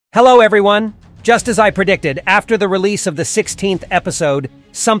Hello everyone! Just as I predicted, after the release of the 16th episode,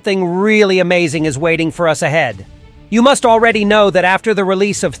 something really amazing is waiting for us ahead. You must already know that after the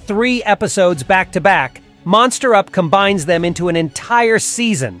release of 3 episodes back-to-back, Monster Up combines them into an entire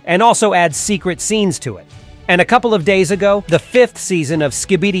season and also adds secret scenes to it. And a couple of days ago, the 5th season of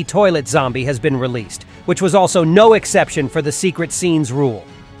Skibidi Toilet Zombie has been released, which was also no exception for the secret scenes rule.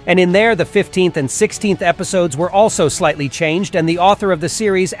 And in there, the 15th and 16th episodes were also slightly changed, and the author of the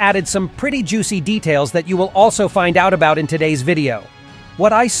series added some pretty juicy details that you will also find out about in today's video.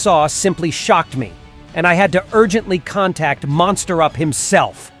 What I saw simply shocked me, and I had to urgently contact Monster Up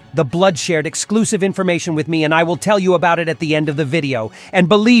himself. The Blood shared exclusive information with me, and I will tell you about it at the end of the video. And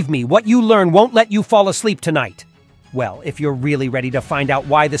believe me, what you learn won't let you fall asleep tonight. Well, if you're really ready to find out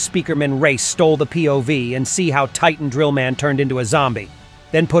why the speakerman race stole the POV and see how Titan Drillman turned into a zombie,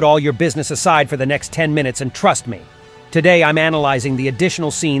 then put all your business aside for the next 10 minutes and trust me. Today I'm analyzing the additional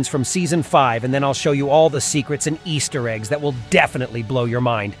scenes from Season 5, and then I'll show you all the secrets and Easter eggs that will definitely blow your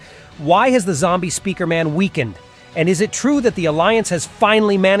mind. Why has the zombie speakerman weakened? And is it true that the Alliance has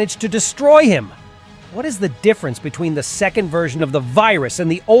finally managed to destroy him? What is the difference between the second version of the virus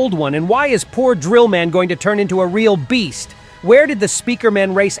and the old one, and why is poor Drillman going to turn into a real beast? Where did the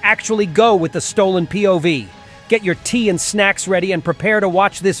speakerman race actually go with the stolen POV? Get your tea and snacks ready and prepare to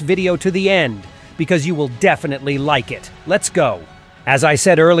watch this video to the end, because you will definitely like it. Let's go. As I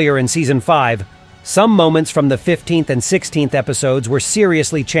said earlier in Season 5, some moments from the 15th and 16th episodes were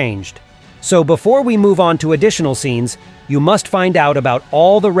seriously changed. So before we move on to additional scenes, you must find out about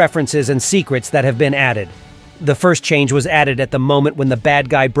all the references and secrets that have been added. The first change was added at the moment when the bad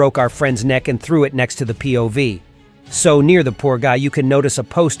guy broke our friend's neck and threw it next to the POV. So near the poor guy you can notice a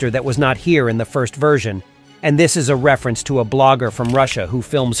poster that was not here in the first version. And this is a reference to a blogger from Russia who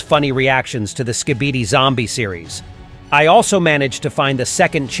films funny reactions to the Skibidi zombie series. I also managed to find the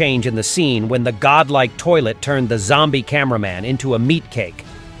second change in the scene when the godlike toilet turned the zombie cameraman into a meat cake.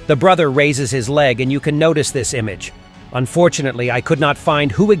 The brother raises his leg and you can notice this image. Unfortunately, I could not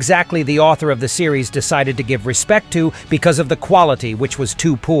find who exactly the author of the series decided to give respect to because of the quality, which was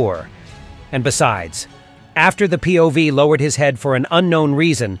too poor. And besides, after the POV lowered his head for an unknown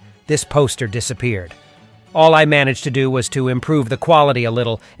reason, this poster disappeared. All I managed to do was to improve the quality a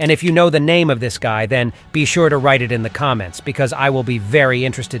little, and if you know the name of this guy, then be sure to write it in the comments, because I will be very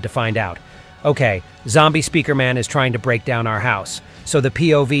interested to find out. Okay, Zombie Speakerman is trying to break down our house, so the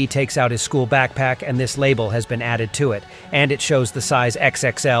POV takes out his school backpack and this label has been added to it, and it shows the size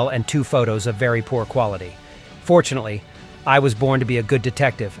XXL and 2 photos of very poor quality. Fortunately, I was born to be a good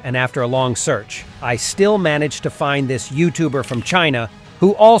detective, and after a long search, I still managed to find this YouTuber from China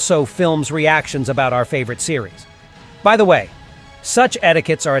who also films reactions about our favorite series. By the way, such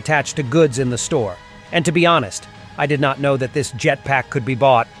etiquettes are attached to goods in the store. And to be honest, I did not know that this jetpack could be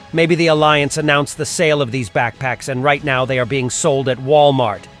bought. Maybe the Alliance announced the sale of these backpacks and right now they are being sold at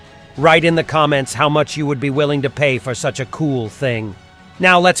Walmart. Write in the comments how much you would be willing to pay for such a cool thing.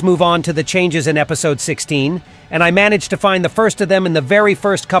 Now let's move on to the changes in episode 16, and I managed to find the first of them in the very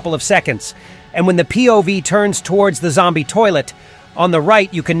first couple of seconds. And when the POV turns towards the zombie toilet, on the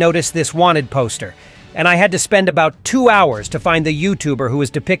right, you can notice this wanted poster, and I had to spend about 2 hours to find the YouTuber who is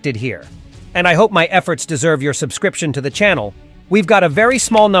depicted here. And I hope my efforts deserve your subscription to the channel. We've got a very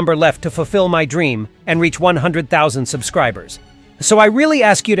small number left to fulfill my dream and reach 100,000 subscribers. So I really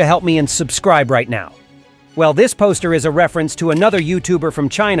ask you to help me and subscribe right now. Well, this poster is a reference to another YouTuber from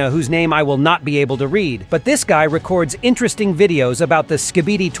China whose name I will not be able to read, but this guy records interesting videos about the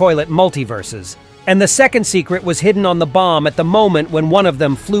Skibidi toilet multiverses. And the second secret was hidden on the bomb at the moment when one of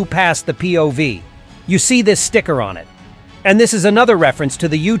them flew past the POV. You see this sticker on it. And this is another reference to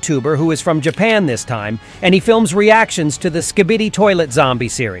the YouTuber who is from Japan this time, and he films reactions to the Skibidi Toilet Zombie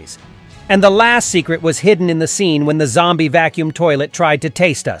series. And the last secret was hidden in the scene when the zombie vacuum toilet tried to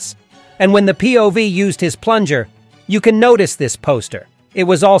taste us. And when the POV used his plunger, you can notice this poster. It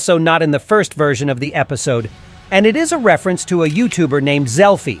was also not in the first version of the episode, and it is a reference to a YouTuber named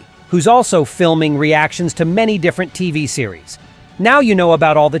Zelfie, who's also filming reactions to many different TV series. Now you know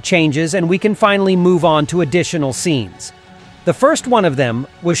about all the changes and we can finally move on to additional scenes. The first one of them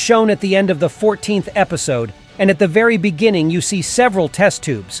was shown at the end of the 14th episode, and at the very beginning you see several test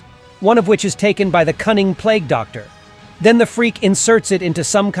tubes, one of which is taken by the cunning plague doctor. Then the freak inserts it into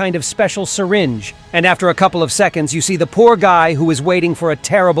some kind of special syringe, and after a couple of seconds you see the poor guy who is waiting for a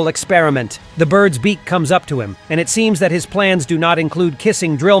terrible experiment. The bird's beak comes up to him, and it seems that his plans do not include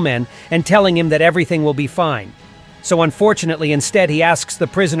kissing Drillman and telling him that everything will be fine. So unfortunately instead he asks the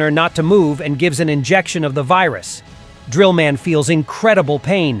prisoner not to move and gives an injection of the virus. Drillman feels incredible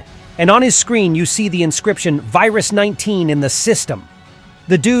pain, and on his screen you see the inscription Virus 19 in the system.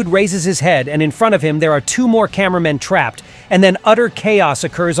 The dude raises his head, and in front of him there are two more cameramen trapped, and then utter chaos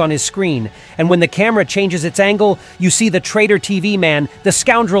occurs on his screen. And when the camera changes its angle, you see the traitor TV man. The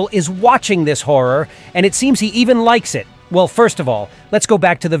scoundrel is watching this horror, and it seems he even likes it. Well, first of all, let's go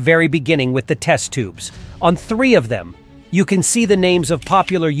back to the very beginning with the test tubes. On 3 of them, you can see the names of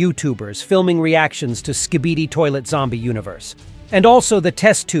popular YouTubers filming reactions to Skibidi Toilet Zombie Universe. And also the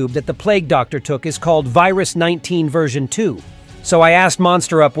test tube that the Plague Doctor took is called Virus 19 version 2. So I asked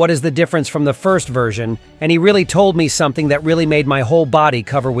Monster Up what is the difference from the first version, and he really told me something that really made my whole body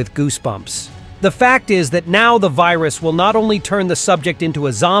cover with goosebumps. The fact is that now the virus will not only turn the subject into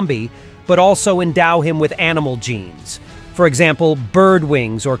a zombie, but also endow him with animal genes. For example, bird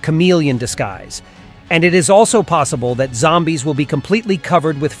wings or chameleon disguise. And it is also possible that zombies will be completely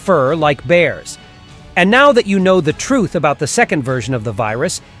covered with fur like bears. And now that you know the truth about the second version of the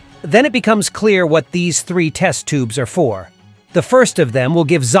virus, then it becomes clear what these 3 test tubes are for. The first of them will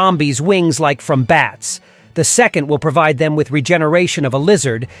give zombies wings like from bats. The second will provide them with regeneration of a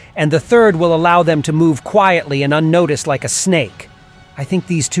lizard, and the third will allow them to move quietly and unnoticed like a snake. I think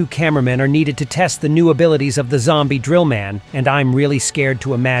these 2 cameramen are needed to test the new abilities of the zombie drillman, and I'm really scared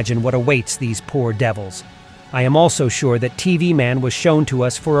to imagine what awaits these poor devils. I am also sure that TV Man was shown to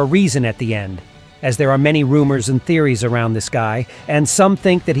us for a reason at the end, as there are many rumors and theories around this guy, and some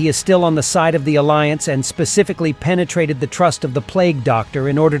think that he is still on the side of the Alliance and specifically penetrated the trust of the Plague Doctor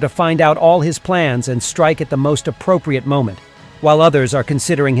in order to find out all his plans and strike at the most appropriate moment, while others are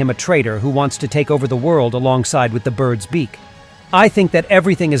considering him a traitor who wants to take over the world alongside with the bird's beak. I think that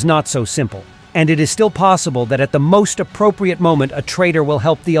everything is not so simple, and it is still possible that at the most appropriate moment a traitor will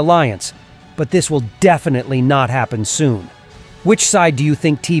help the Alliance, but this will definitely not happen soon. Which side do you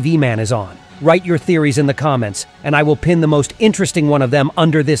think TV Man is on? Write your theories in the comments, and I will pin the most interesting one of them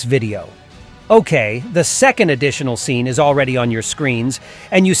under this video. Okay, the second additional scene is already on your screens,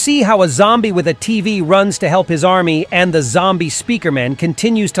 and you see how a zombie with a TV runs to help his army, and the zombie speakerman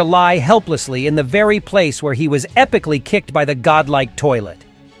continues to lie helplessly in the very place where he was epically kicked by the godlike toilet.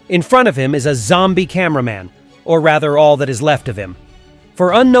 In front of him is a zombie cameraman, or rather all that is left of him.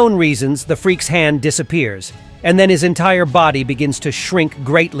 For unknown reasons, the freak's hand disappears, and then his entire body begins to shrink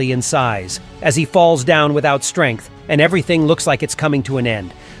greatly in size, as he falls down without strength, and everything looks like it's coming to an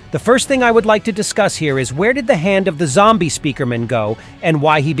end. The first thing I would like to discuss here is where did the hand of the zombie speakerman go, and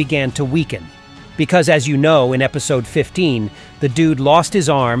why he began to weaken. Because as you know, in episode 15, the dude lost his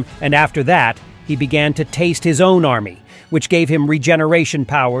arm, and after that, he began to taste his own army, which gave him regeneration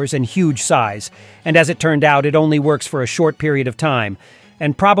powers and huge size, and as it turned out, it only works for a short period of time.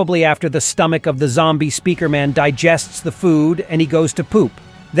 And probably after the stomach of the zombie speakerman digests the food and he goes to poop.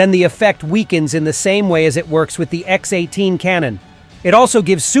 Then the effect weakens in the same way as it works with the X-18 cannon. It also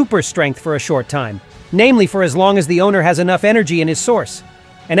gives super strength for a short time, namely for as long as the owner has enough energy in his source.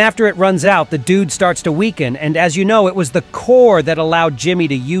 And after it runs out, the dude starts to weaken, and as you know, it was the core that allowed Jimmy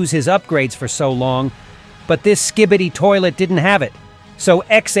to use his upgrades for so long. But this Skibidi toilet didn't have it, so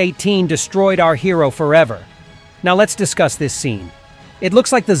X-18 destroyed our hero forever. Now let's discuss this scene. It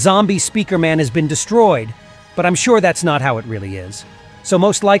looks like the zombie speakerman has been destroyed, but I'm sure that's not how it really is. So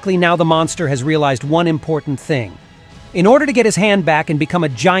most likely now the monster has realized one important thing. In order to get his hand back and become a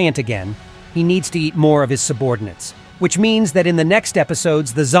giant again, he needs to eat more of his subordinates, which means that in the next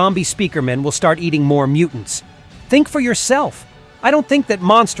episodes the zombie speakermen will start eating more mutants. Think for yourself. I don't think that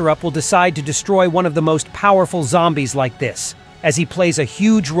Monster Up will decide to destroy one of the most powerful zombies like this, as he plays a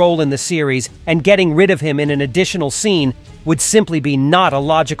huge role in the series, and getting rid of him in an additional scene would simply be not a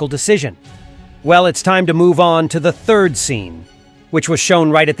logical decision. Well, it's time to move on to the third scene, which was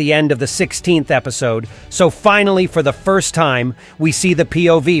shown right at the end of the 16th episode, so finally, for the first time, we see the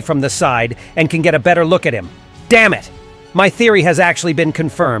POV from the side and can get a better look at him. Damn it! My theory has actually been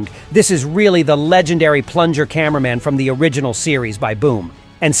confirmed. This is really the legendary plunger cameraman from the original series by Boom.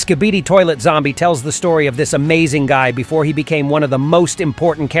 And Skibidi Toilet Zombie tells the story of this amazing guy before he became one of the most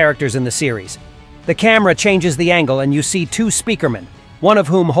important characters in the series. The camera changes the angle and you see 2 speakermen, one of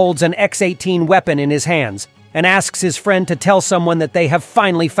whom holds an X-18 weapon in his hands, and asks his friend to tell someone that they have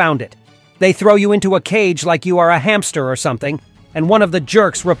finally found it. They throw you into a cage like you are a hamster or something, and one of the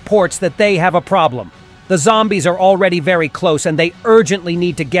jerks reports that they have a problem. The zombies are already very close and they urgently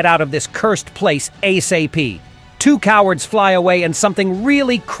need to get out of this cursed place ASAP. 2 cowards fly away and something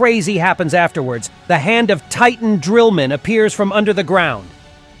really crazy happens afterwards. The hand of Titan Drillman appears from under the ground.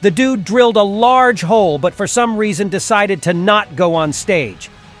 The dude drilled a large hole, but for some reason decided to not go on stage.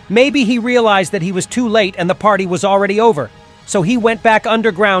 Maybe he realized that he was too late and the party was already over. So he went back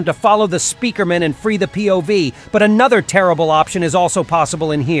underground to follow the speakerman and free the POV, but another terrible option is also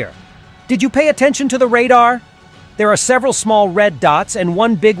possible in here. Did you pay attention to the radar? There are several small red dots and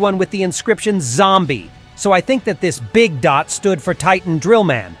one big one with the inscription Zombie, so I think that this big dot stood for Titan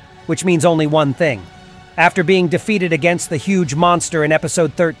Drillman, which means only one thing. After being defeated against the huge monster in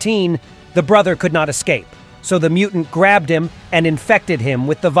episode 13, the brother could not escape, so the mutant grabbed him and infected him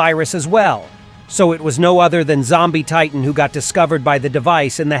with the virus as well. So it was no other than Zombie Titan who got discovered by the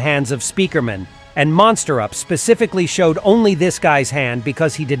device in the hands of speakermen, and Monster Up specifically showed only this guy's hand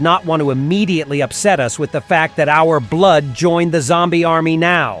because he did not want to immediately upset us with the fact that our blood joined the zombie army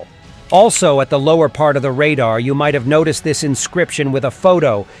now. Also, at the lower part of the radar, you might have noticed this inscription with a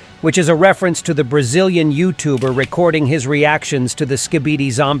photo, which is a reference to the Brazilian YouTuber recording his reactions to the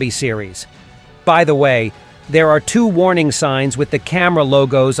Skibidi zombie series. By the way, there are 2 warning signs with the camera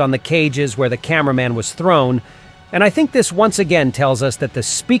logos on the cages where the cameraman was thrown, and I think this once again tells us that the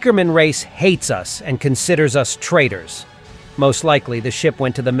speakerman race hates us and considers us traitors. Most likely, the ship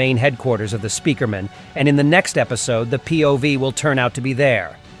went to the main headquarters of the speakermen, and in the next episode, the POV will turn out to be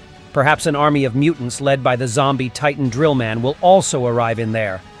there. Perhaps an army of mutants led by the zombie Titan Drillman will also arrive in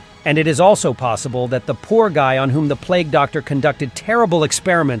there. And it is also possible that the poor guy on whom the Plague Doctor conducted terrible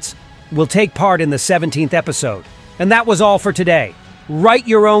experiments will take part in the 17th episode. And that was all for today. Write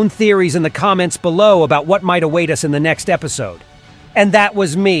your own theories in the comments below about what might await us in the next episode. And that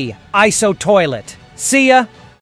was me, ISO Toilet. See ya!